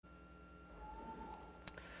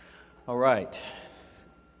All right.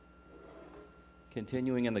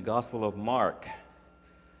 Continuing in the Gospel of Mark.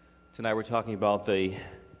 Tonight we're talking about the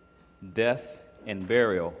death and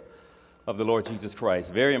burial of the Lord Jesus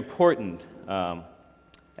Christ. Very important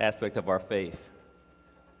aspect of our faith.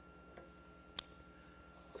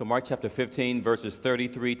 So Mark chapter 15, verses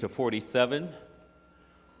 33 to 47.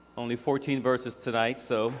 Only 14 verses tonight,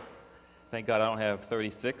 so thank God I don't have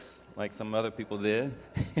 36 like some other people did.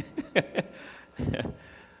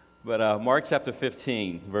 But Mark chapter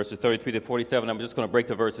 15, verses 33 to 47, I'm just going to break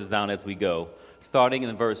the verses down as we go, starting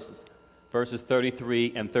in verses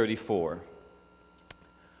 33 and 34.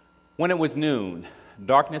 When it was noon,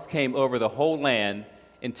 darkness came over the whole land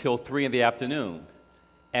until 3 in the afternoon.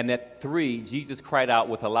 And at 3, Jesus cried out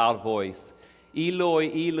with a loud voice,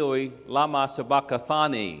 Eloi, Eloi, lama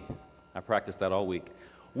sabachthani. I practiced that all week,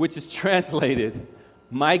 which is translated,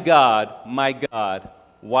 my God,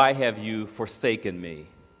 why have you forsaken me?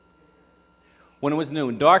 When it was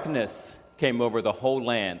noon, darkness came over the whole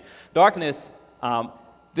land. This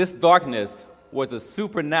darkness was a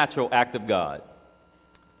supernatural act of God.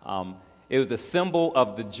 It was a symbol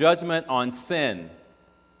of the judgment on sin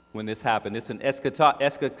when this happened. It's an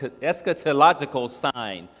eschatological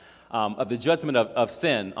sign of the judgment of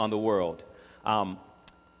sin on the world. The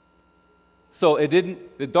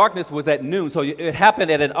darkness was at noon, so it happened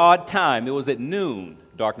at an odd time. It was at noon,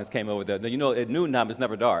 darkness came over there. Now, you know, at noon time it's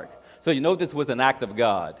never dark. So you know this was an act of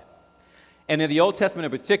God. And in the Old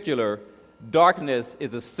Testament in particular, darkness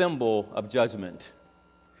is a symbol of judgment.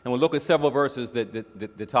 And we'll look at several verses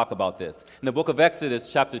that talk about this. In the book of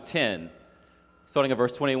Exodus, chapter 10, starting at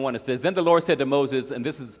verse 21, it says, Then the Lord said to Moses, and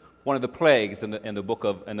this is one of the plagues in the book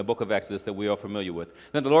of Exodus that we are familiar with.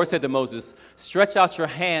 Then the Lord said to Moses, Stretch out your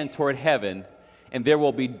hand toward heaven, and there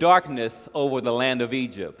will be darkness over the land of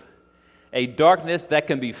Egypt, a darkness that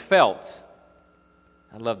can be felt.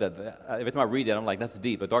 I love that. Every time I read that, I'm like, that's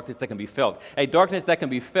deep. A darkness that can be felt. A darkness that can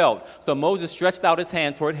be felt. So Moses stretched out his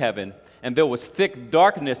hand toward heaven, and there was thick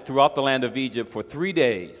darkness throughout the land of Egypt for 3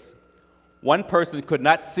 days. One person could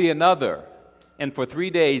not see another, and for 3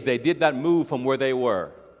 days they did not move from where they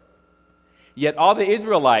were. Yet all the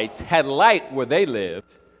Israelites had light where they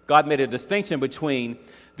lived. God made a distinction between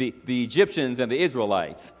the Egyptians and the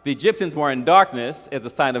Israelites. The Egyptians were in darkness as a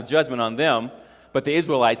sign of judgment on them, but the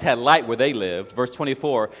Israelites had light where they lived. Verse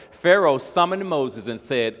 24, Pharaoh summoned Moses and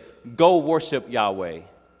said, Go worship Yahweh.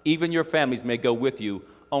 Even your families may go with you.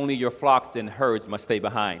 Only your flocks and herds must stay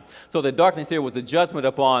behind. So the darkness here was a judgment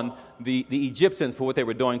upon the Egyptians for what they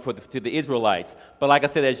were doing to the Israelites. But like I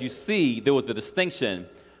said, as you see, there was the distinction.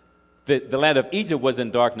 The land of Egypt was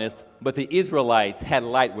in darkness, but the Israelites had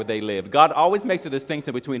light where they lived. God always makes a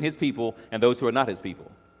distinction between his people and those who are not his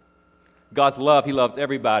people. God's love, he loves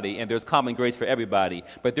everybody, and there's common grace for everybody.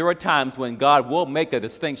 But there are times when God will make a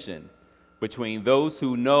distinction between those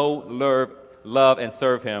who know, love, and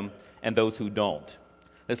serve him and those who don't.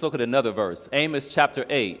 Let's look at another verse. Amos chapter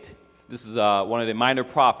 8. This is one of the minor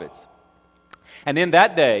prophets. And in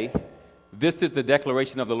that day, this is the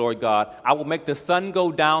declaration of the Lord God. I will make the sun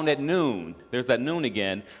go down at noon. There's that noon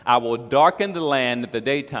again. I will darken the land at the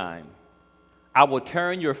daytime. I will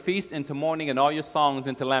turn your feast into mourning and all your songs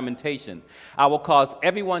into lamentation. I will cause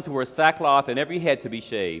everyone to wear sackcloth and every head to be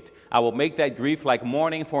shaved. I will make that grief like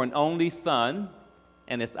mourning for an only son,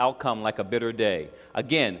 and its outcome like a bitter day.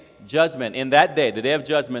 Again, judgment in that day, the day of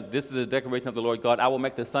judgment, this is the declaration of the Lord God. I will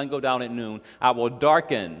make the sun go down at noon. I will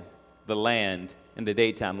darken the land in the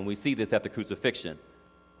daytime. And we see this at the crucifixion.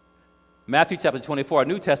 Matthew chapter 24, a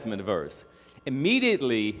New Testament verse.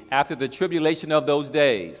 Immediately after the tribulation of those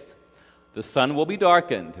days, the sun will be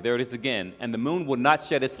darkened, there it is again, and the moon will not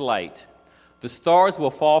shed its light. The stars will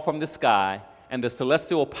fall from the sky, and the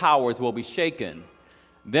celestial powers will be shaken.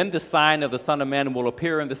 Then the sign of the Son of Man will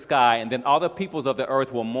appear in the sky, and then all the peoples of the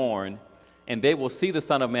earth will mourn, and they will see the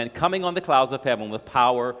Son of Man coming on the clouds of heaven with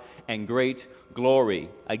power and great glory.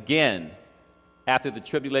 Again, after the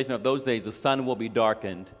tribulation of those days, the sun will be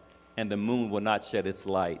darkened, and the moon will not shed its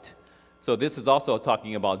light. So this is also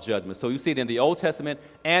talking about judgment. So you see it in the Old Testament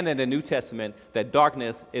and in the New Testament that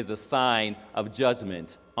darkness is a sign of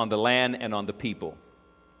judgment on the land and on the people.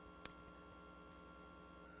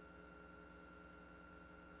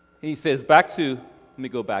 He says let me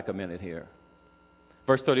go back a minute here.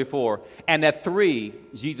 Verse 34, and at 3,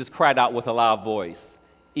 Jesus cried out with a loud voice,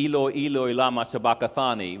 Eloi, Eloi, lama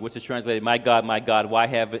sabachthani, which is translated, my God, why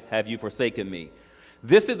have you forsaken me?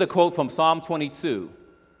 This is a quote from Psalm 22.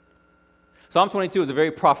 Psalm 22 is a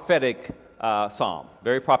very prophetic psalm.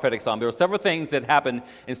 There are several things that happened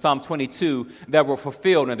in Psalm 22 that were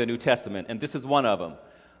fulfilled in the New Testament, and this is one of them.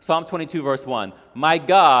 Psalm 22, verse 1, my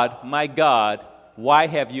God, why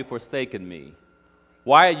have you forsaken me?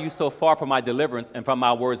 Why are you so far from my deliverance and from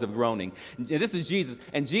my words of groaning? And this is Jesus.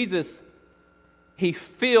 And Jesus, he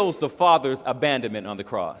feels the Father's abandonment on the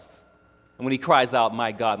cross. And when he cries out,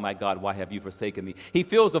 my God, why have you forsaken me? He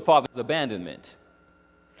feels the Father's abandonment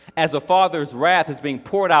as the Father's wrath is being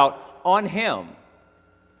poured out on him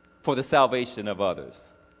for the salvation of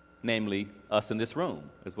others, namely us in this room,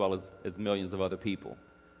 as well as millions of other people.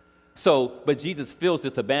 So, but Jesus feels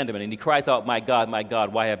this abandonment, and he cries out, my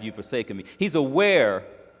God, why have you forsaken me? He's aware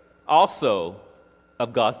also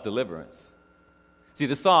of God's deliverance. See,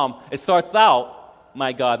 the psalm, it starts out,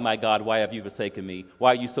 my God, why have you forsaken me?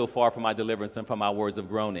 Why are you so far from my deliverance and from my words of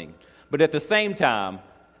groaning? But at the same time,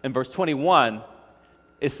 in verse 21,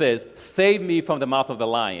 it says, save me from the mouth of the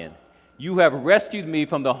lion. You have rescued me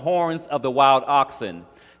from the horns of the wild oxen.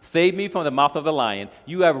 Save me from the mouth of the lion.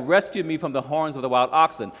 You have rescued me from the horns of the wild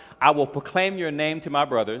oxen. I will proclaim your name to my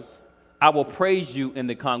brothers. I will praise you in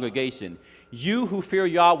the congregation. You who fear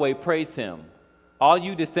Yahweh, praise him. All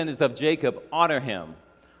you descendants of Jacob, honor him.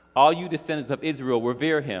 All you descendants of Israel,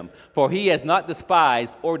 revere him. For he has not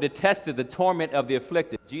despised or detested the torment of the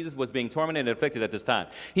afflicted. Jesus was being tormented and afflicted at this time.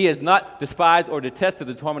 He has not despised or detested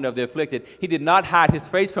the torment of the afflicted. He did not hide his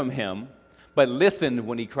face from him, but listened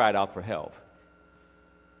when he cried out for help.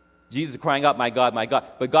 Jesus crying out, my God,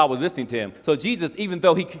 but God was listening to him. So Jesus, even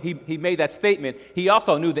though he made that statement, he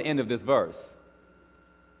also knew the end of this verse,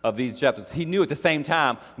 of these chapters. He knew at the same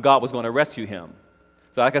time God was going to rescue him.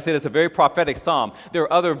 So like I said, it's a very prophetic psalm. There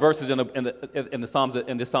are other verses in this psalm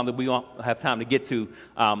that we don't have time to get to,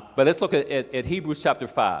 but let's look at Hebrews chapter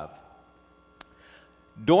 5.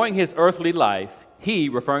 During his earthly life, he,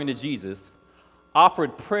 referring to Jesus,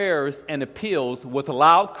 offered prayers and appeals with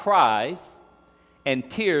loud cries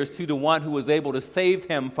and tears to the one who was able to save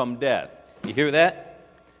him from death. You hear that?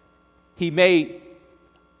 He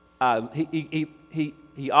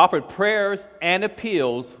offered prayers and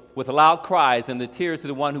appeals with loud cries and the tears to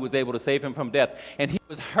the one who was able to save him from death. And he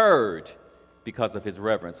was heard because of his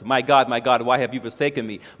reverence. My God, why have you forsaken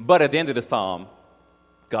me? But at the end of the psalm,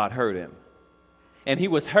 God heard him. And he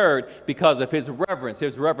was heard because of his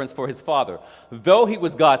reverence for his Father. Though he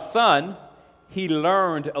was God's son, he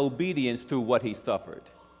learned obedience through what he suffered.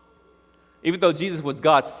 Even though Jesus was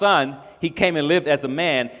God's son, he came and lived as a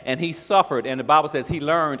man, and he suffered. And the Bible says he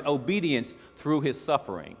learned obedience through his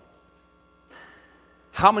suffering.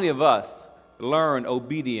 How many of us learn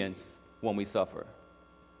obedience when we suffer?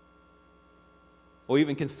 Or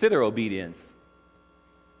even consider obedience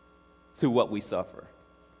through what we suffer?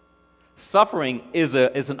 Suffering is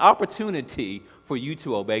an opportunity for you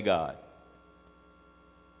to obey God.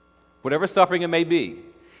 Whatever suffering it may be,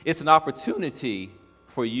 it's an opportunity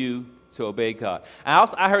for you to obey God.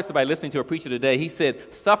 I heard somebody listening to a preacher today, he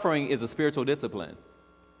said, suffering is a spiritual discipline.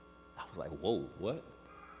 I was like, whoa, what?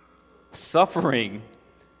 Suffering,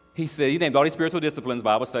 he said, he named all these spiritual disciplines,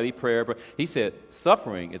 Bible study, prayer. He said,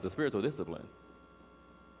 suffering is a spiritual discipline.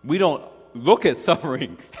 We don't look at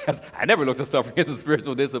suffering I never looked at suffering as a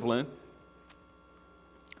spiritual discipline.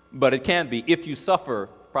 But it can be if you suffer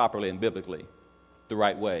properly and biblically, the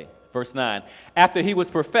right way. Verse 9, after he was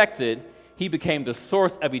perfected, he became the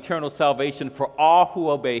source of eternal salvation for all who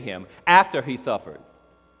obey him. After he suffered,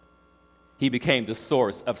 he became the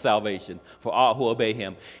source of salvation for all who obey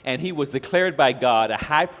him. And he was declared by God a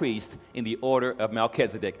high priest in the order of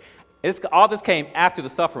Melchizedek. All this came after the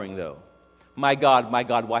suffering, though. My God,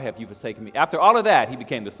 why have you forsaken me? After all of that, he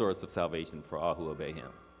became the source of salvation for all who obey him.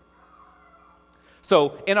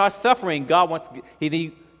 So in our suffering, God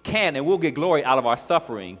he can and will get glory out of our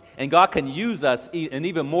suffering. And God can use us in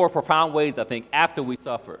even more profound ways, I think, after we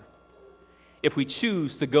suffer. If we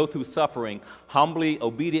choose to go through suffering humbly,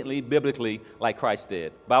 obediently, biblically, like Christ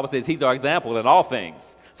did. The Bible says he's our example in all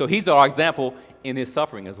things. So he's our example in his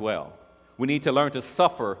suffering as well. We need to learn to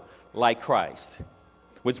suffer like Christ,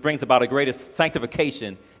 which brings about a greater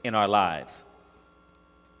sanctification in our lives.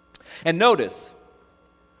 And notice,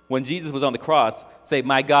 when Jesus was on the cross, say,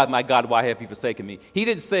 my God, why have you forsaken me? He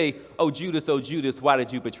didn't say, oh, Judas, why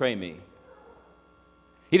did you betray me?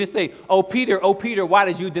 He didn't say, oh, Peter, why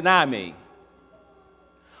did you deny me?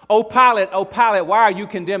 Oh, Pilate, why are you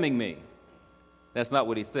condemning me? That's not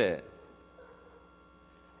what he said.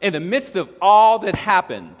 In the midst of all that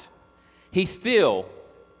happened, he still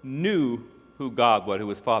knew who God was, who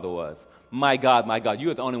his Father was. My God,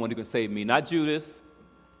 you are the only one who can save me, not Judas.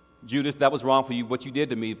 Judas, that was wrong for you. What you did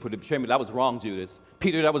to me, to betray me, that was wrong, Judas.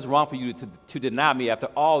 Peter, that was wrong for you to deny me. After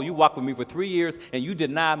all, you walked with me for 3 years, and you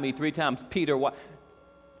denied me 3 times. Peter, why?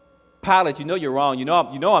 Pilate, you know you're wrong. You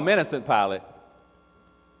know I'm innocent, Pilate.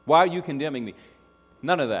 Why are you condemning me?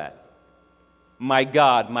 None of that. my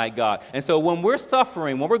God, my God. And so when we're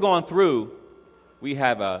suffering, when we're going through, we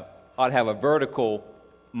ought to have a vertical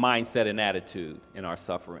mindset and attitude in our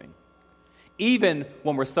suffering. Even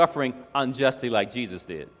when we're suffering unjustly like Jesus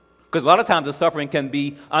did. Because a lot of times the suffering can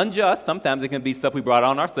be unjust. Sometimes it can be stuff we brought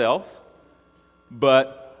on ourselves.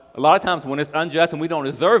 But a lot of times when it's unjust and we don't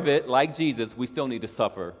deserve it, like Jesus, we still need to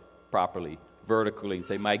suffer properly, vertically, and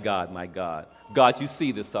say, my God, my God. God, you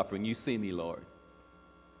see the suffering. You see me, Lord.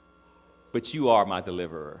 But you are my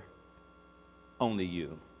deliverer. Only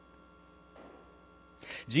you.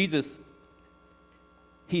 Jesus,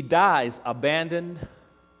 he dies abandoned,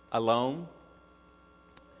 alone,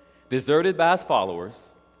 deserted by his followers.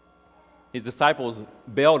 His disciples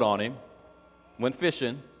bailed on him, went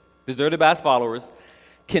fishing, deserted by his followers,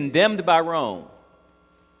 condemned by Rome,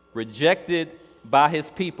 rejected by his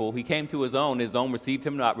people. He came to his own received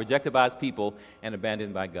him not, rejected by his people, and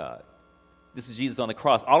abandoned by God. This is Jesus on the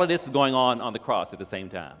cross. All of this is going on the cross at the same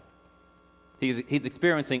time. He's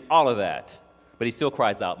experiencing all of that, but he still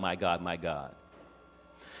cries out, my God, my God.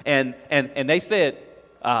 And they said,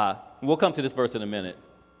 we'll come to this verse in a minute.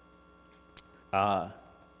 I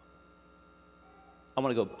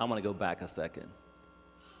want to go back a second.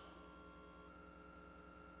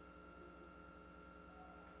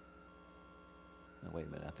 No, wait a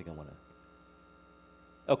minute. I think I want to.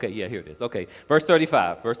 Okay, yeah, here it is. Okay, verse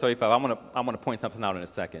 35. Verse 35. I'm going to point something out in a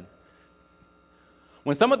second.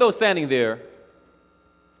 When some of those standing there,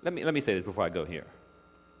 let me say this before I go here.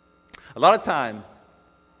 A lot of times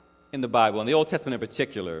in the Bible, in the Old Testament in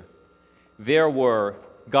particular,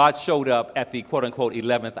 God showed up at the quote-unquote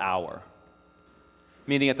 11th hour,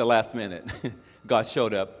 meaning at the last minute. God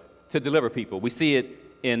showed up to deliver people. We see it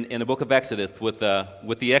in the book of Exodus with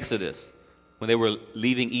the Exodus, when they were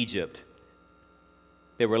leaving Egypt.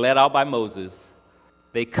 They were led out by Moses.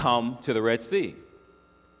 They come to the Red Sea.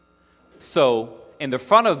 So in the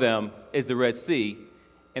front of them is the Red Sea,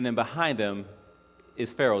 and then behind them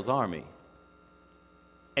is Pharaoh's army.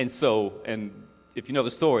 And if you know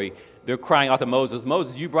the story, they're crying out to Moses,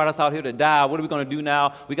 Moses, you brought us out here to die. What are we going to do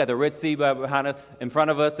now? We got the Red Sea behind us, in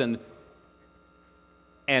front of us.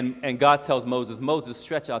 And God tells Moses,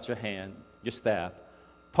 stretch out your hand, your staff,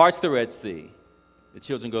 parts the Red Sea. The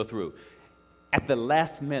children go through. At the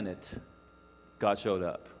last minute, God showed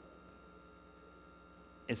up.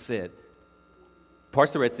 It said,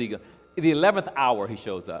 parts the Red Sea. In the 11th hour, he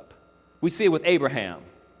shows up. We see it with Abraham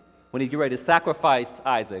when he's getting ready to sacrifice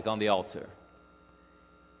Isaac on the altar.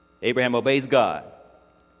 Abraham obeys God,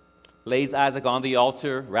 lays Isaac on the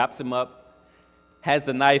altar, wraps him up, has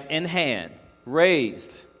the knife in hand,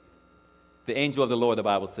 raised. The angel of the Lord, the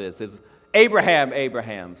Bible says, Abraham,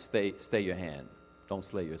 Abraham, stay your hand. Don't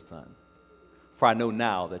slay your son. For I know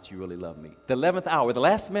now that you really love me. The 11th hour, the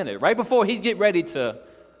last minute, right before he's getting ready to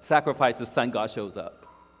sacrifice his son, God shows up.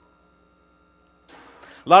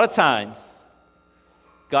 A lot of times,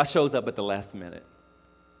 God shows up at the last minute.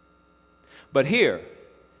 But here,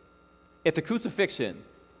 at the crucifixion,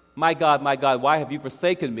 my God, why have you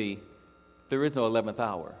forsaken me? There is no 11th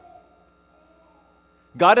hour.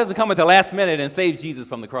 God doesn't come at the last minute and save Jesus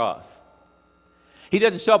from the cross. He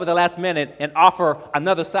doesn't show up at the last minute and offer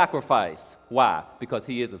another sacrifice. Why? Because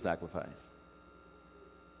he is a sacrifice.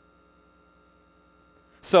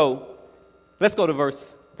 So, let's go to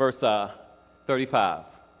verse 35.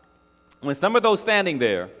 When some of those standing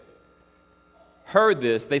there heard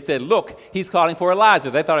this, they said, look, he's calling for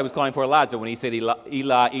Elijah. They thought he was calling for Elijah when he said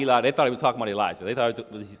Eli, Eli. They thought he was talking about Elijah. They thought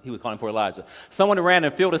he was calling for Elijah. Someone ran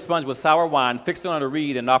and filled a sponge with sour wine, fixed it on a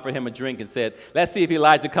reed, and offered him a drink and said, let's see if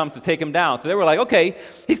Elijah comes to take him down. So they were like, okay,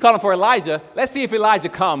 he's calling for Elijah. Let's see if Elijah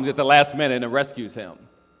comes at the last minute and rescues him.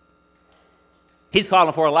 He's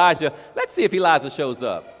calling for Elijah. Let's see if Elijah shows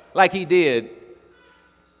up like he did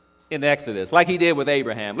in the Exodus, like he did with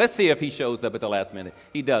Abraham. Let's see if he shows up at the last minute.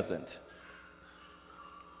 He doesn't.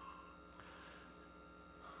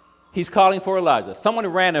 He's calling for Elijah. Someone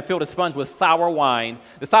ran and filled a sponge with sour wine.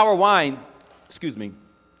 The sour wine,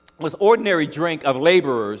 was ordinary drink of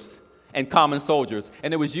laborers and common soldiers,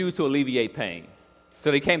 and it was used to alleviate pain. So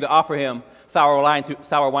they came to offer him sour wine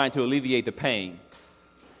to alleviate the pain.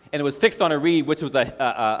 And it was fixed on a reed, which was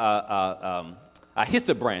a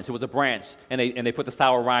hyssop branch. It was a branch, and they put the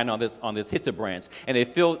sour wine on this hyssop branch. And they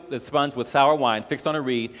filled the sponge with sour wine, fixed on a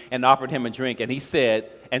reed, and offered him a drink. And he said,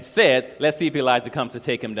 let's see if Elijah comes to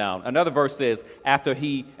take him down. Another verse says, after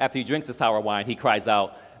he drinks the sour wine, he cries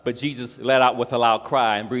out, but Jesus let out with a loud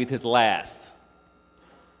cry and breathed his last.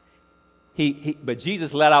 But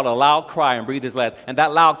Jesus let out a loud cry and breathed his last. And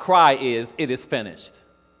that loud cry is, it is finished.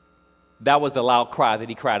 That was the loud cry that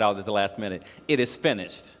he cried out at the last minute. It is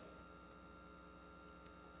finished.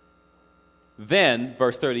 Then,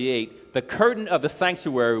 verse 38, the curtain of the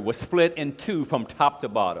sanctuary was split in two from top to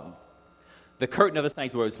bottom. The curtain of the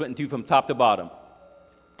sanctuary was split in two from top to bottom.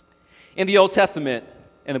 In the Old Testament,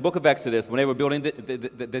 in the book of Exodus, when they were building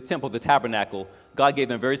the temple, the tabernacle, God gave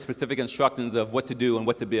them very specific instructions of what to do and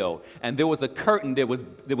what to build. And there was a curtain that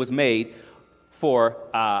was made for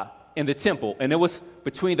in the temple, and it was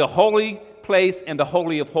between the holy place and the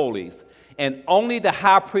Holy of Holies. And only the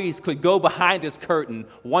high priest could go behind this curtain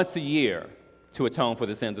once a year to atone for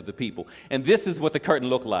the sins of the people. And this is what the curtain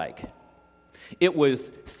looked like. It was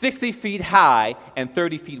 60 feet high and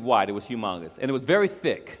 30 feet wide. It was humongous. And it was very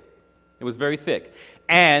thick. It was very thick.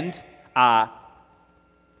 And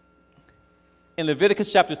in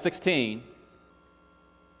Leviticus chapter 16,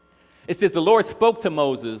 it says, the Lord spoke to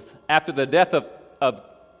Moses after the death of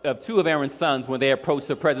two of Aaron's sons when they approached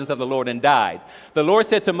the presence of the Lord and died. The Lord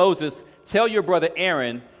said to Moses, tell your brother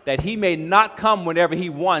Aaron that he may not come whenever he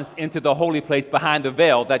wants into the holy place behind the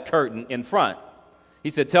veil, that curtain in front. He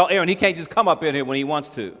said, tell Aaron he can't just come up in here when he wants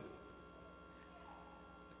to.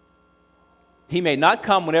 He may not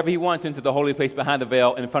come whenever he wants into the holy place behind the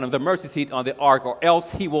veil in front of the mercy seat on the ark, or else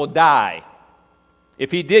he will die. If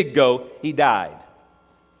he did go, he died.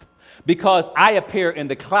 Because I appear in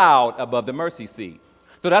the cloud above the mercy seat.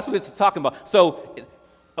 So that's what it's talking about. So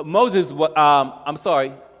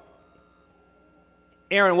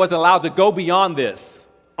Aaron wasn't allowed to go beyond this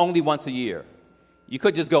only once a year. You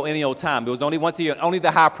could just go any old time. It was only once a year. Only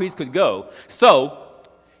the high priest could go. So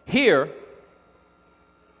here,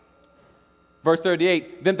 verse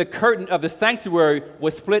 38, then the curtain of the sanctuary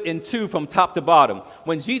was split in two from top to bottom.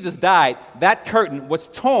 When Jesus died, that curtain was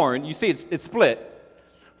torn. You see, it's split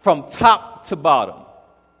from top to bottom.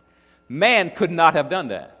 Man could not have done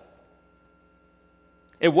that.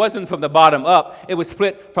 It wasn't from the bottom up. It was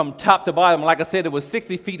split from top to bottom. Like I said, it was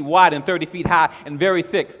 60 feet wide and 30 feet high and very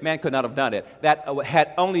thick. Man could not have done it. That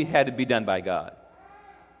only had to be done by God.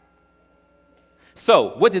 So,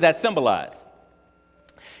 what did that symbolize?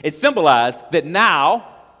 It symbolized that now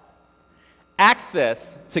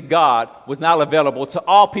access to God was now available to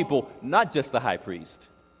all people, not just the high priest.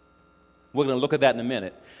 We're going to look at that in a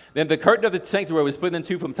minute. Then the curtain of the sanctuary was split in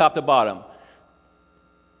two from top to bottom.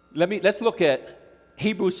 Let's look at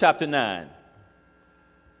Hebrews chapter 9.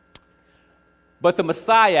 But the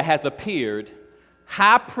Messiah has appeared,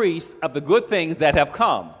 high priest of the good things that have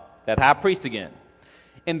come, that high priest again,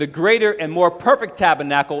 in the greater and more perfect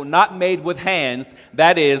tabernacle, not made with hands,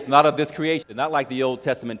 that is, not of this creation, not like the Old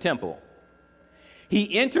Testament temple.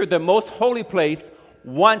 He entered the most holy place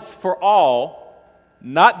once for all,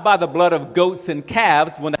 not by the blood of goats and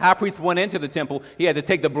calves. When the high priest went into the temple, he had to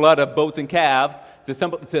take the blood of goats and calves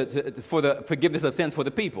for the forgiveness of sins for the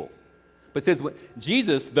people. But since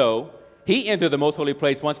Jesus, though, he entered the most holy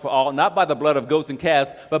place once for all, not by the blood of goats and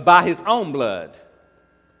calves, but by his own blood,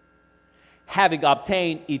 having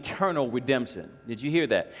obtained eternal redemption. Did you hear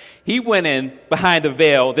that? He went in behind the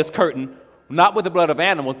veil, this curtain, not with the blood of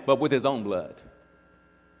animals, but with his own blood.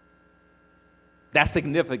 That's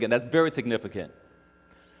significant. That's very significant.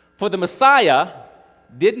 For the Messiah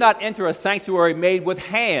did not enter a sanctuary made with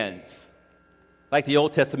hands, like the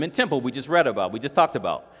Old Testament temple we just read about, we just talked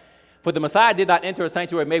about. For the Messiah did not enter a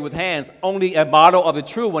sanctuary made with hands, only a model of the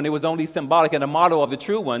true one. It was only symbolic and a model of the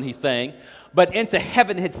true one, he's saying, but into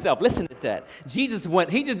heaven itself. Listen to that. Jesus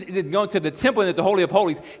he just didn't go to the temple and into the Holy of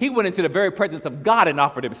Holies. He went into the very presence of God and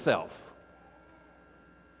offered himself.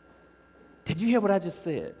 Did you hear what I just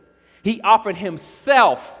said? He offered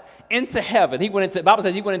himself into heaven. The Bible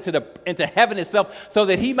says he went into heaven itself so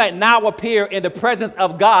that he might now appear in the presence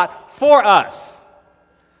of God for us.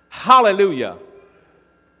 Hallelujah.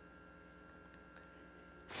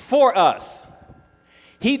 For us.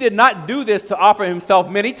 He did not do this to offer himself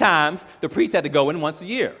many times. The priest had to go in once a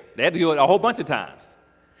year. They had to do it a whole bunch of times.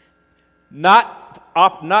 Not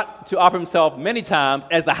to offer himself many times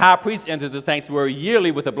as the high priest enters the sanctuary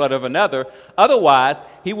yearly with the blood of another. Otherwise,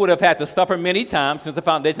 he would have had to suffer many times since the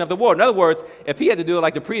foundation of the world. In other words, if he had to do it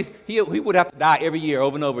like the priest, he would have to die every year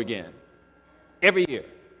over and over again. Every year.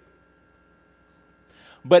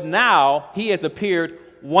 But now he has appeared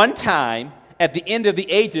one time at the end of the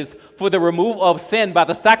ages for the removal of sin by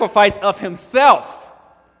the sacrifice of himself.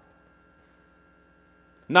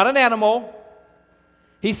 Not an animal.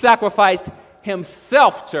 He sacrificed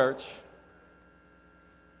himself, church.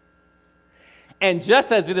 And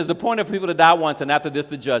just as it is appointed for people to die once, and after this,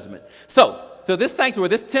 the judgment. So this sanctuary,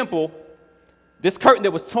 this temple, this curtain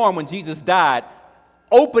that was torn when Jesus died,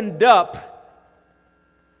 opened up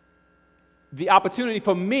the opportunity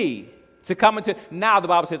for me to come into. Now the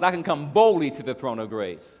Bible says I can come boldly to the throne of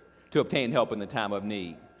grace to obtain help in the time of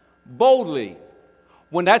need. Boldly.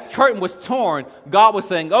 When that curtain was torn, God was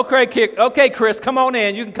saying, okay, Chris, come on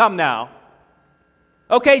in. You can come now.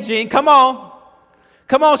 Okay, Gene, come on.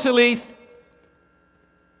 Come on, Shalise.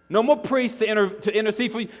 No more priests to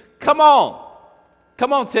intercede for you. Come on.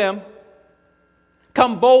 Come on, Tim.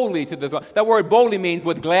 Come boldly to the throne. That word boldly means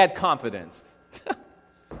with glad confidence.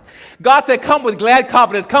 God said, come with glad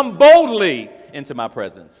confidence. Come boldly into my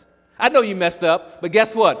presence. I know you messed up, but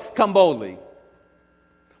guess what? Come boldly.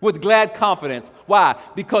 With glad confidence. Why?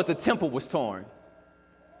 Because the temple was torn.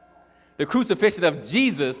 The crucifixion of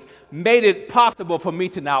Jesus made it possible for me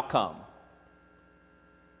to now come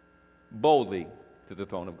boldly to the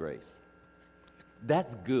throne of grace.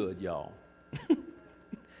 That's good, y'all.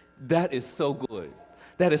 That is so good.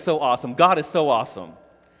 That is so awesome. God is so awesome.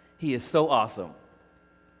 He is so awesome.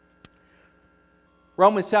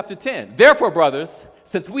 Romans chapter 10. Therefore, brothers,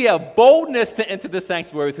 since we have boldness to enter the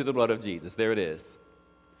sanctuary through the blood of Jesus, there it is,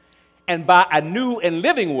 and by a new and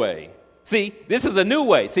living way. See, this is a new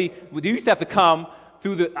way. See, you used to have to come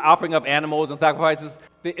through the offering of animals and sacrifices.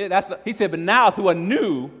 He said, but now through a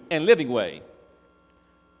new and living way,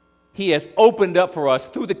 he has opened up for us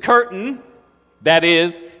through the curtain, that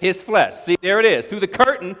is his flesh. See, there it is. Through the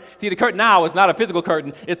curtain. See, the curtain now is not a physical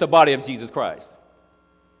curtain. It's the body of Jesus Christ.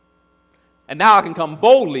 And now I can come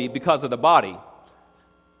boldly because of the body,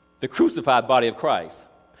 the crucified body of Christ.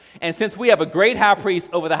 And since we have a great high priest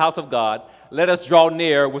over the house of God, let us draw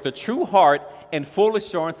near with a true heart and full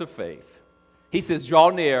assurance of faith. He says, draw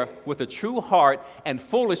near with a true heart and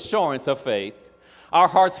full assurance of faith, our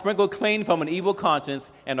hearts sprinkled clean from an evil conscience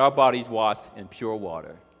and our bodies washed in pure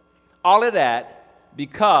water. All of that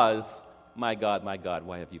because, my God,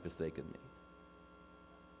 why have you forsaken me?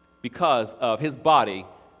 Because of his body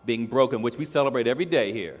being broken, which we celebrate every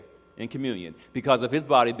day here in communion, because of his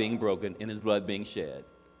body being broken and his blood being shed.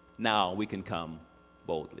 Now we can come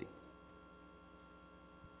boldly.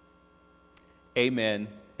 Amen,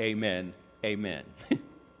 amen, amen.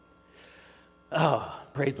 Oh,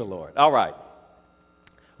 praise the Lord. All right.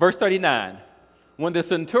 Verse 39. When the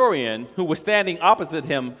centurion who was standing opposite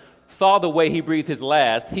him saw the way he breathed his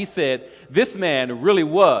last, he said, this man really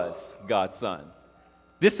was God's son.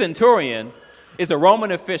 This centurion is a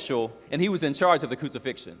Roman official, and he was in charge of the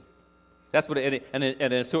crucifixion. That's what,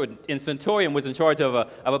 and centurion was in charge of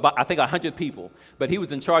about, I think, 100 people. But he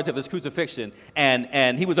was in charge of this crucifixion,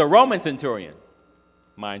 and he was a Roman centurion,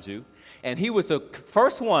 mind you. And he was the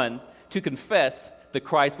first one to confess that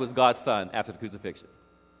Christ was God's son after the crucifixion.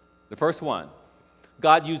 The first one.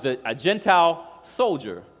 God used a Gentile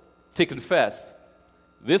soldier to confess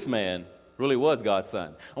this man really was God's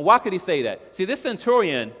son. And why could he say that? See, this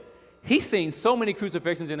centurion, he's seen so many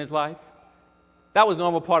crucifixions in his life. That was a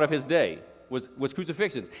normal part of his day, was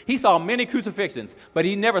crucifixions. He saw many crucifixions, but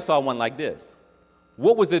he never saw one like this.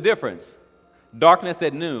 What was the difference? Darkness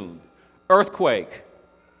at noon, earthquake.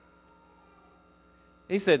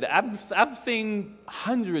 He said, I've seen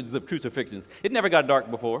hundreds of crucifixions. It never got dark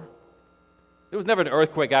before. There was never an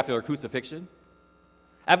earthquake after a crucifixion.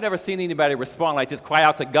 I've never seen anybody respond like this, cry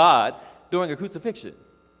out to God during a crucifixion.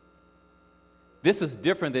 This is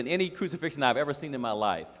different than any crucifixion I've ever seen in my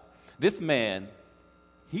life. This man,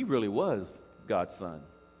 he really was God's son.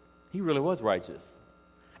 He really was righteous.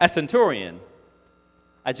 A centurion,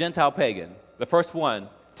 a Gentile pagan, the first one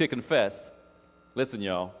to confess, listen,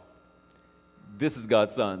 y'all, this is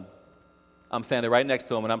God's son. I'm standing right next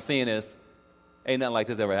to him, and I'm seeing this. Ain't nothing like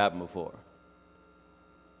this ever happened before.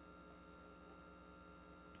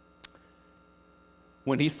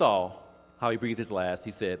 When he saw how he breathed his last, he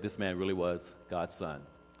said, this man really was God's son.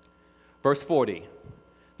 Verse 40.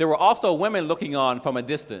 There were also women looking on from a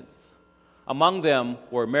distance. Among them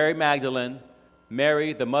were Mary Magdalene,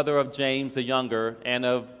 Mary, the mother of James the younger, and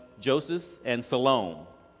of Joseph and Salome.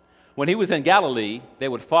 When he was in Galilee, they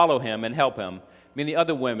would follow him and help him. Many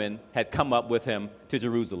other women had come up with him to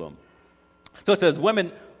Jerusalem. So it says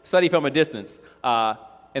women study from a distance. And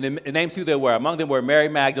the names who they were. Among them were Mary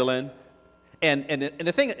Magdalene. And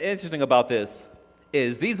the thing interesting about this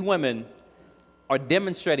is these women are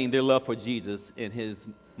demonstrating their love for Jesus in his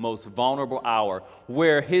most vulnerable hour,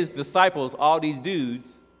 where his disciples, all these dudes,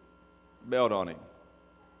 bailed on him.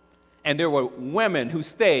 And there were women who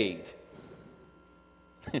stayed.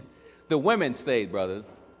 The women stayed,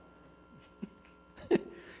 brothers.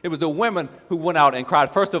 It was the women who went out and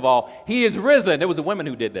cried, first of all, he is risen. It was the women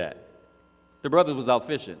who did that. The brothers was out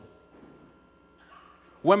fishing.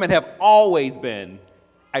 Women have always been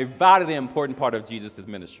a vitally important part of Jesus'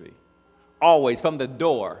 ministry. Always, from the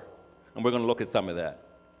door. And we're going to look at some of that.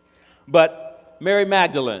 But Mary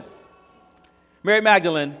Magdalene,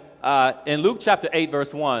 in Luke chapter 8,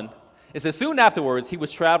 verse 1, it says, soon afterwards, he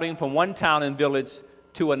was traveling from one town and village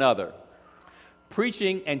to another,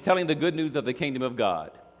 preaching and telling the good news of the kingdom of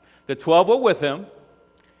God. The 12 were with him,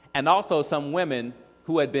 and also some women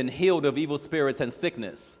who had been healed of evil spirits and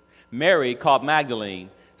sickness. Mary, called Magdalene,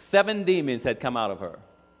 7 demons had come out of her.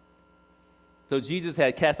 So Jesus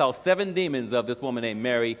had cast out 7 demons of this woman named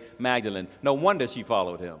Mary Magdalene. No wonder she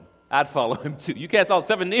followed him. I'd follow him too. You cast out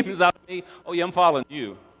 7 demons out of me? Oh yeah, I'm following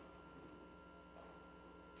you.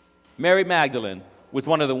 Mary Magdalene was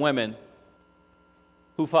one of the women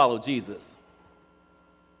who followed Jesus.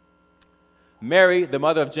 Mary, the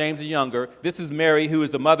mother of James the Younger. This is Mary, who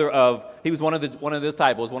is the mother of, he was one of the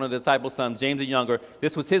disciples' sons, James the Younger.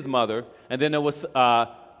 This was his mother. And then there was,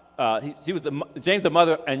 James the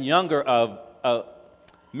mother and younger of,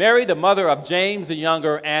 Mary, the mother of James the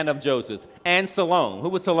Younger and of Joseph. And Salome. Who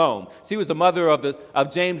was Salome? She was the mother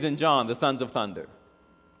of James and John, the sons of thunder,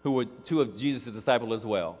 who were 2 of Jesus' disciples as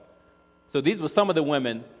well. So these were some of the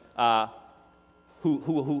women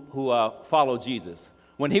who followed Jesus.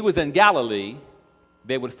 When he was in Galilee,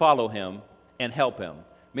 they would follow him and help him.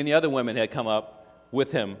 Many other women had come up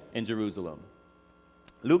with him in Jerusalem.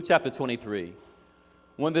 Luke chapter 23.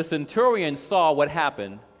 When the centurion saw what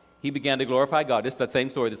happened, he began to glorify God. This is the same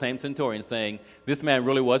story, the same centurion saying, this man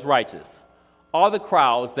really was righteous. All the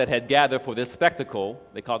crowds that had gathered for this spectacle,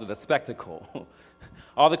 they called it a spectacle,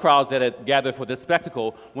 all the crowds that had gathered for this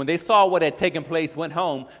spectacle, when they saw what had taken place, went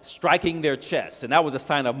home striking their chests. And that was a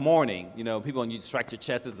sign of mourning. You know, people, when you strike your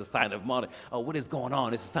chest, it's a sign of mourning. Oh, what is going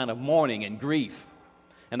on? It's a sign of mourning and grief.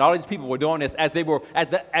 And all these people were doing this as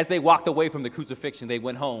they walked away from the crucifixion. They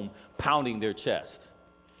went home pounding their chest.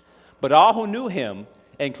 But all who knew him,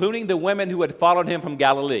 including the women who had followed him from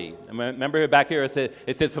Galilee. Remember back here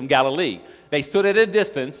it says from Galilee. They stood at a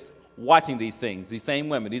distance watching these things, these same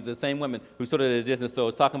women. These are the same women who stood at a distance. So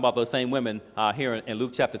it's talking about those same women here in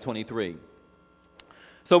Luke chapter 23.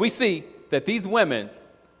 So we see that these women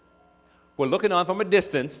were looking on from a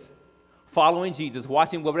distance, following Jesus,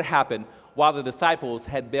 watching what would happen while the disciples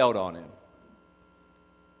had bailed on him.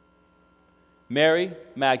 Mary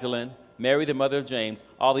Magdalene, Mary the mother of James,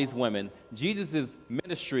 all these women, Jesus'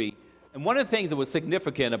 ministry. And one of the things that was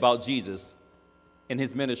significant about Jesus in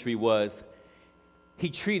his ministry was he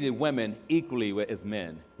treated women equally as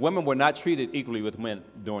men. Women were not treated equally with men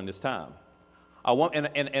during this time.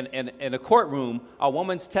 In a courtroom, a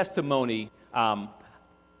woman's testimony,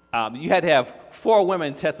 you had to have 4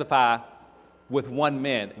 women testify with 1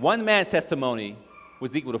 man. 1 man's testimony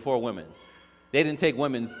was equal to 4 women's. They didn't take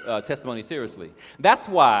women's testimony seriously. That's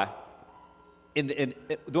why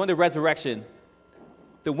during the resurrection,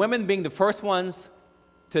 the women being the first ones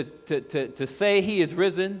to say he is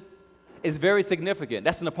risen is very significant.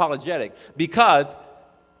 That's an apologetic, because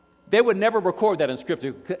they would never record that in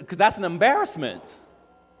Scripture, because that's an embarrassment,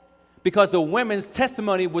 because the women's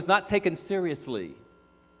testimony was not taken seriously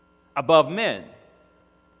above men.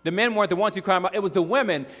 The men weren't the ones who cried out. It was the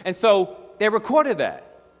women, and so they recorded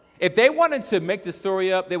that. If they wanted to make the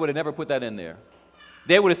story up, they would have never put that in there.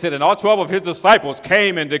 They would have said, and all 12 of his disciples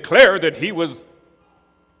came and declared that he was...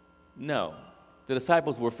 No, the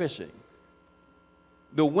disciples were fishing.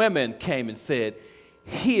 The women came and said,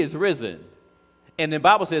 he is risen. And the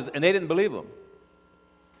Bible says, and they didn't believe him,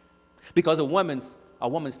 because a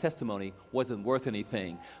woman's testimony wasn't worth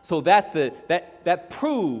anything. So that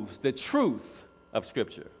proves the truth of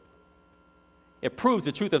Scripture. It proves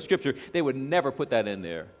the truth of Scripture. They would never put that in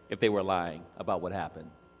there if they were lying about what happened.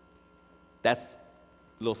 That's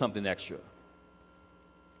a little something extra.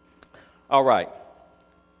 All right.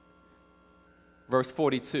 Verse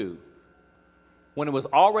 42. When it was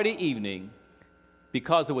already evening,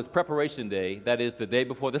 because it was preparation day, that is, the day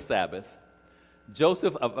before the Sabbath,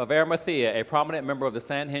 Joseph of Arimathea, a prominent member of the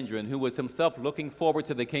Sanhedrin, who was himself looking forward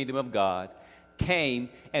to the kingdom of God, came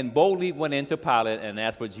and boldly went into Pilate and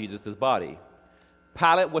asked for Jesus' body.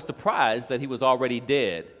 Pilate was surprised that he was already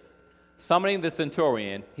dead. Summoning the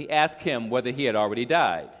centurion, he asked him whether he had already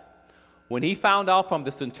died. When he found out from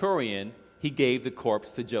the centurion, he gave the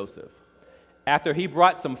corpse to Joseph. After he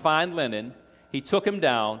brought some fine linen, he took him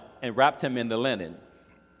down and wrapped him in the linen.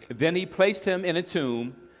 Then he placed him in a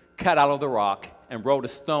tomb cut out of the rock and rolled a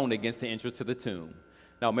stone against the entrance to the tomb.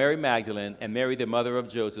 Now Mary Magdalene and Mary the mother of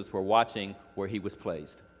Joseph were watching where he was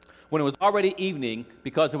placed. When it was already evening,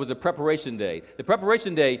 because it was a preparation day. The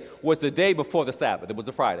preparation day was the day before the Sabbath. It was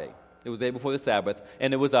a Friday. It was the day before the Sabbath,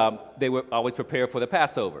 and it was they were always prepared for the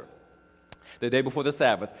Passover. The day before the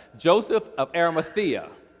Sabbath. Joseph of Arimathea,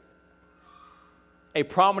 a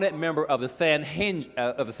prominent member of the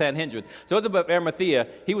Sanhedrin. Joseph of Arimathea,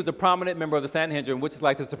 he was a prominent member of the Sanhedrin, which is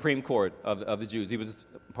like the Supreme Court of the Jews. He was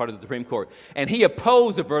part of the Supreme Court. And he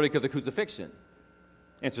opposed the verdict of the crucifixion.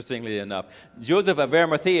 interestingly enough. Joseph of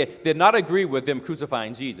Arimathea did not agree with them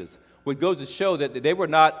crucifying Jesus, which goes to show that they were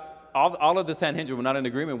not, all of the Sanhedrin were not in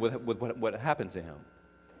agreement with what happened to him.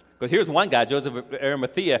 Because here's one guy, Joseph of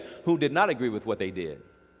Arimathea, who did not agree with what they did.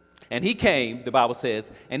 And he came, the Bible says,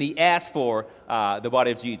 and he asked for the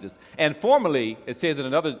body of Jesus. And formerly, it says in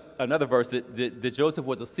another verse that Joseph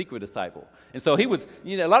was a secret disciple. And so he was,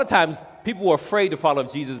 a lot of times people were afraid to follow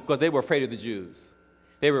Jesus because they were afraid of the Jews.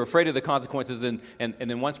 They were afraid of the consequences. And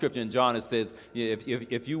in one scripture in John, it says,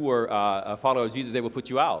 if you were a follower of Jesus, they would put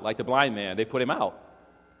you out. Like the blind man, they put him out.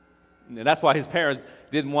 And that's why his parents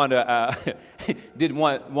didn't want to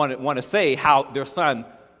say how their son,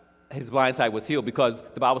 his blind side, was healed, because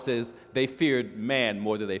the Bible says they feared man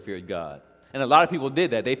more than they feared God. And a lot of people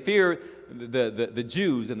did that. They feared the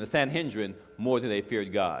Jews and the Sanhedrin more than they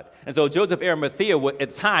feared God. And so Joseph of Arimathea at the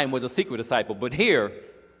time was a secret disciple, but here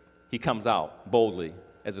he comes out boldly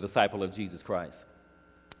as a disciple of Jesus Christ.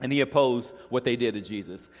 And he opposed what they did to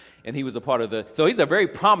Jesus. And he was a part of so he's a very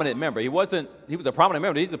prominent member. He was a prominent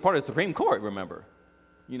member. He's a part of the Supreme Court, remember.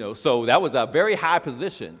 So that was a very high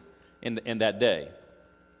position in that day.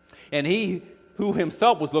 And he who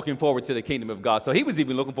himself was looking forward to the kingdom of God. So he was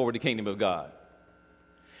even looking forward to the kingdom of God.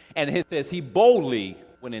 And it says he boldly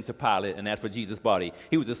went into Pilate and asked for Jesus' body.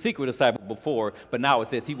 He was a secret disciple before, but now it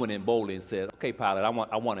says he went in boldly and said, okay, Pilate, I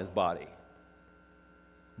want his body.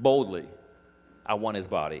 Boldly, I want his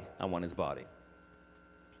body. I want his body.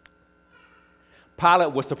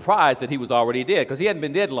 Pilate was surprised that he was already dead, because he hadn't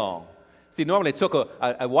been dead long. See, normally it took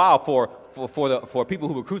a while for people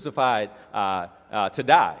who were crucified to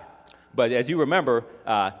die. But as you remember,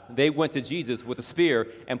 they went to Jesus with a spear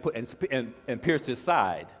and pierced his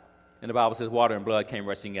side. And the Bible says water and blood came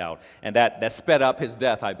rushing out. And that sped up his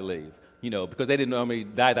death, I believe, because they didn't normally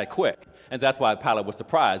die that quick. And that's why Pilate was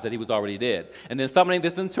surprised that he was already dead. And then summoning the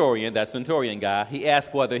centurion, that centurion guy, he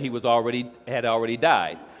asked whether he had already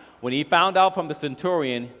died. When he found out from the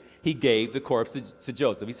centurion, he gave the corpse to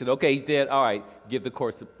Joseph. He said, okay, he's dead. All right, give the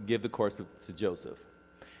corpse to Joseph.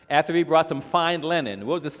 After he brought some fine linen.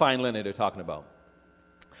 What was this fine linen they're talking about?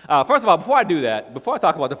 First of all, before I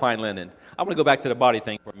talk about the fine linen, I want to go back to the body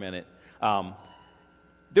thing for a minute.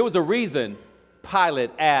 There was a reason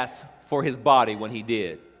Pilate asked for his body when he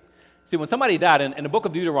did. See, when somebody died, in the book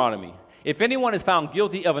of Deuteronomy, if anyone is found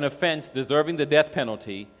guilty of an offense deserving the death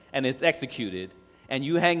penalty and is executed, and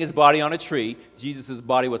you hang his body on a tree, Jesus'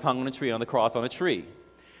 body was hung on a tree, on the cross on a tree,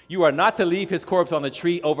 you are not to leave his corpse on the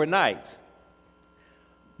tree overnight,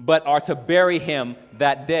 but are to bury him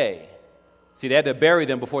that day. See, they had to bury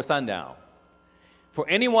them before sundown. For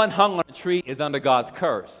anyone hung on a tree is under God's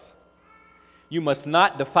curse. You must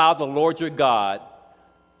not defile the Lord your God.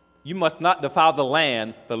 You must not defile the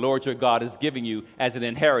land the Lord your God is giving you as an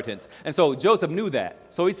inheritance. And so Joseph knew that.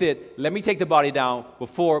 So he said, let me take the body down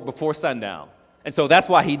before sundown. And so that's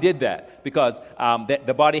why he did that, because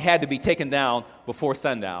the body had to be taken down before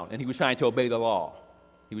sundown, and he was trying to obey the law.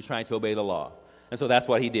 He was trying to obey the law. And so that's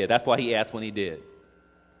what he did. That's why he asked when he did.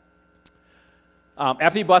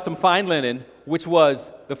 After he bought some fine linen, Jews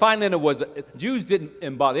didn't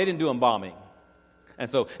do embalming. And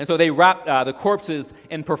so they wrapped the corpses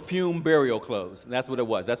in perfumed burial clothes. And that's what it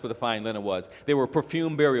was. That's what the fine linen was. They were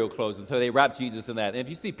perfumed burial clothes. And so they wrapped Jesus in that. And if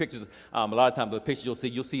you see pictures, a lot of times the pictures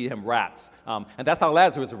you'll see him wrapped. And that's how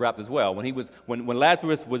Lazarus was wrapped as well. When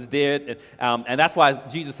Lazarus was dead, and that's why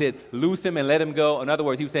Jesus said, loose him and let him go. In other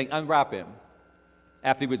words, he was saying, unwrap him.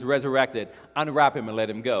 After he was resurrected, unwrap him and let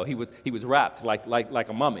him go. He was wrapped like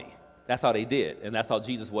a mummy. That's how they did, and that's how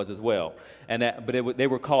Jesus was as well. They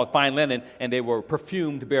were called fine linen, and they were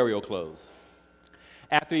perfumed burial clothes.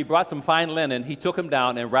 After he brought some fine linen, he took him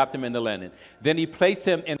down and wrapped him in the linen. Then he placed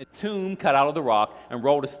him in a tomb cut out of the rock and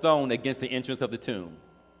rolled a stone against the entrance of the tomb.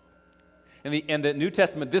 In the New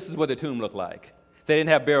Testament, this is what the tomb looked like. They didn't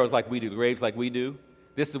have barrels like we do, graves like we do.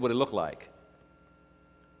 This is what it looked like.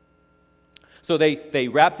 So they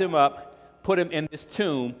wrapped him up, put him in this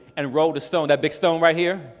tomb, and rolled a stone. That big stone right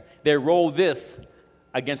here, they rolled this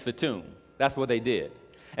against the tomb. That's what they did.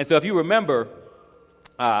 And so if you remember,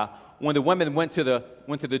 when the women went to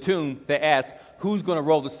the tomb, they asked, who's going to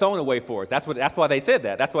roll the stone away for us? That's why they said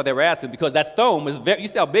that. That's why they were asking, because that stone was you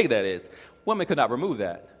see how big that is. Women could not remove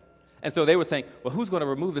that. And so they were saying, well, who's going to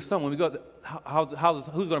remove the stone? When we go,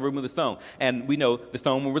 who's going to remove the stone? And we know the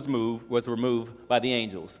stone was removed by the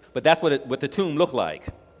angels. But that's what the tomb looked like.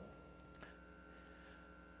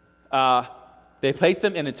 They placed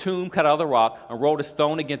him in a tomb cut out of the rock and rolled a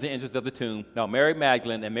stone against the entrance of the tomb. Now, Mary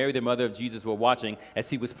Magdalene and Mary, the mother of Jesus, were watching as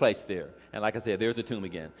he was placed there. And like I said, there's the tomb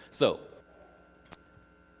again. So,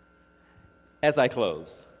 as I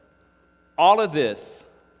close, all of this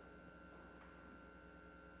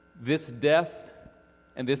this death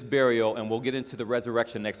and this burial, and we'll get into the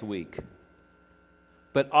resurrection next week.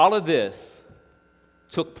 But all of this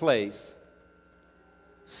took place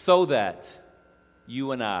so that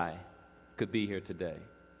you and I could be here today.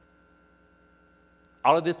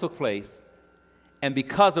 All of this took place, and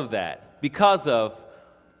because of that, because of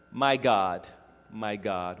my God,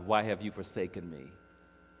 why have you forsaken me?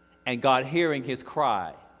 And God hearing his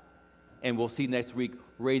cry, and we'll see next week,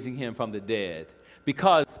 raising him from the dead.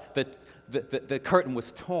 Because the curtain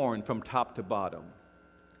was torn from top to bottom.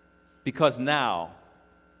 Because now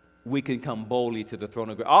we can come boldly to the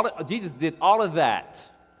throne of grace. Jesus did all of that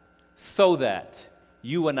so that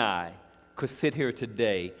you and I could sit here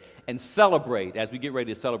today and celebrate, as we get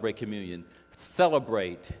ready to celebrate communion,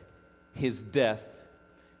 celebrate his death,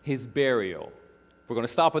 his burial. We're going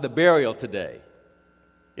to stop at the burial today.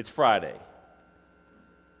 It's Friday.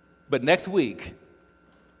 But next week,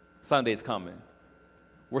 Sunday's coming.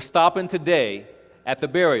 We're stopping today at the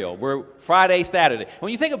burial. We're Friday, Saturday.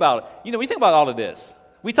 When you think about it, when you think about all of this,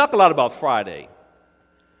 we talked a lot about Friday.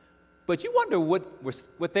 But you wonder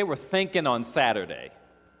what they were thinking on Saturday.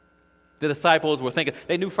 The disciples were thinking,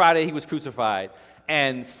 they knew Friday he was crucified.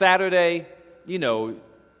 And Saturday,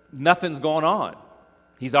 nothing's going on.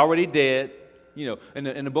 He's already dead.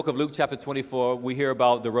 In the book of Luke chapter 24, we hear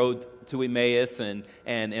about the road to Emmaus and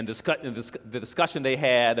the discussion they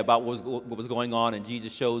had about what was going on, and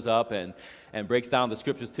Jesus shows up and breaks down the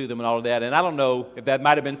scriptures to them and all of that. And I don't know if that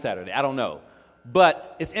might have been Saturday. I don't know.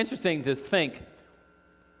 But it's interesting to think,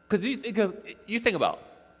 because you think about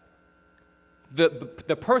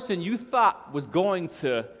the person you thought was going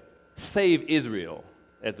to save Israel,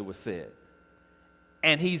 as it was said.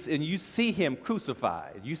 And you see him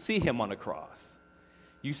crucified. You see him on the cross.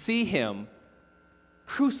 You see him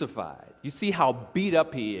crucified. You see how beat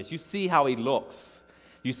up he is. You see how he looks.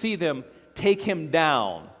 You see them take him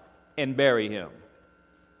down and bury him.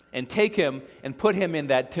 And take him and put him in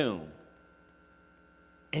that tomb.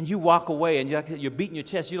 And you walk away and you're beating your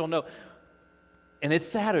chest. You don't know. And it's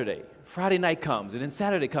Saturday. Friday night comes. And then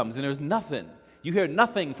Saturday comes. And there's nothing. You hear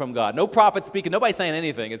nothing from God. No prophet speaking. Nobody saying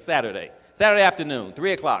anything. It's Saturday. Saturday afternoon,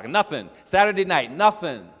 3 o'clock, nothing. Saturday night,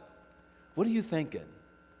 nothing. What are you thinking?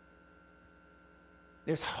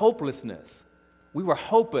 There's hopelessness. We were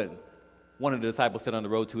hoping, one of the disciples said on the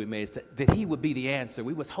road to Emmaus, that he would be the answer.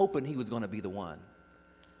 We was hoping he was going to be the one.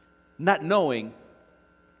 Not knowing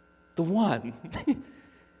the one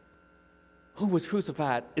who was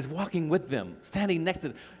crucified is walking with them, standing next to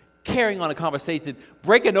them, carrying on a conversation,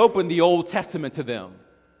 breaking open the Old Testament to them.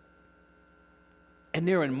 And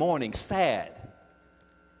they're in mourning, sad,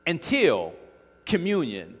 until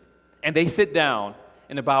communion. And they sit down,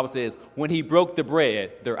 and the Bible says, when he broke the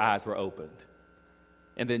bread, their eyes were opened.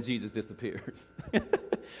 And then Jesus disappears.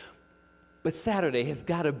 But Saturday has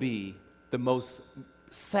got to be the most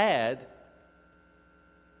sad,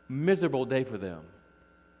 miserable day for them.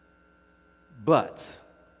 But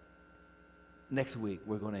next week,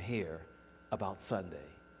 we're going to hear about Sunday.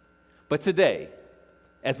 But today,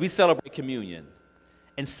 as we celebrate communion,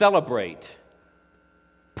 and celebrate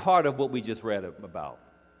part of what we just read about,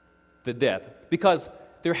 the death. Because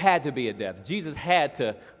there had to be a death. Jesus had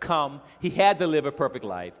to come. He had to live a perfect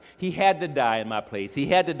life. He had to die in my place. He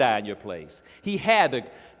had to die in your place. He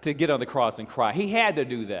had to get on the cross and cry. He had to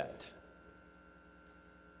do that.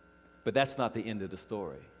 But that's not the end of the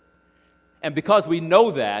story. And because we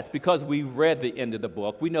know that, because we've read the end of the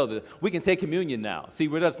book, we know that we can take communion now. See,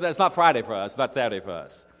 that's not Friday for us, not Saturday for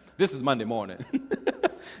us. This is Monday morning.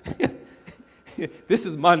 This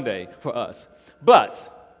is Monday for us. But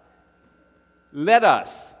we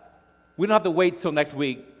don't have to wait till next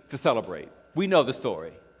week to celebrate. We know the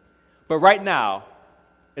story. But right now,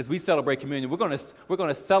 as we celebrate communion, we're going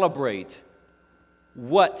to celebrate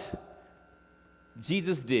what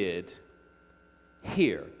Jesus did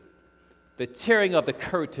here. The tearing of the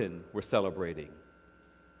curtain we're celebrating.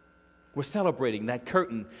 We're celebrating that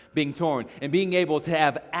curtain being torn and being able to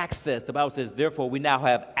have access. The Bible says, therefore, we now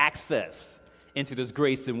have access into this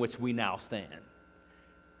grace in which we now stand.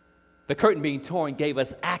 The curtain being torn gave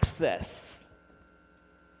us access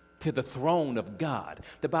to the throne of God.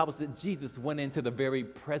 The Bible says Jesus went into the very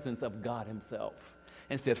presence of God himself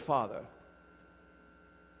and said, Father,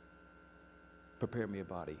 prepare me a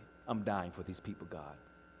body. I'm dying for these people, God.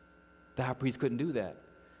 The high priest couldn't do that.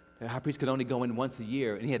 The high priest could only go in once a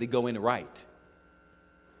year, and he had to go in right.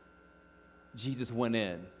 Jesus went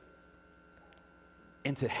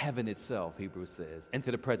into heaven itself, Hebrews says,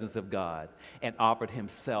 into the presence of God, and offered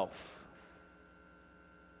himself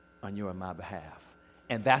on your and my behalf.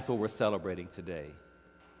 And that's what we're celebrating today.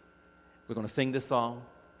 We're going to sing this song,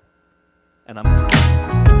 and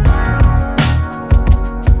I'm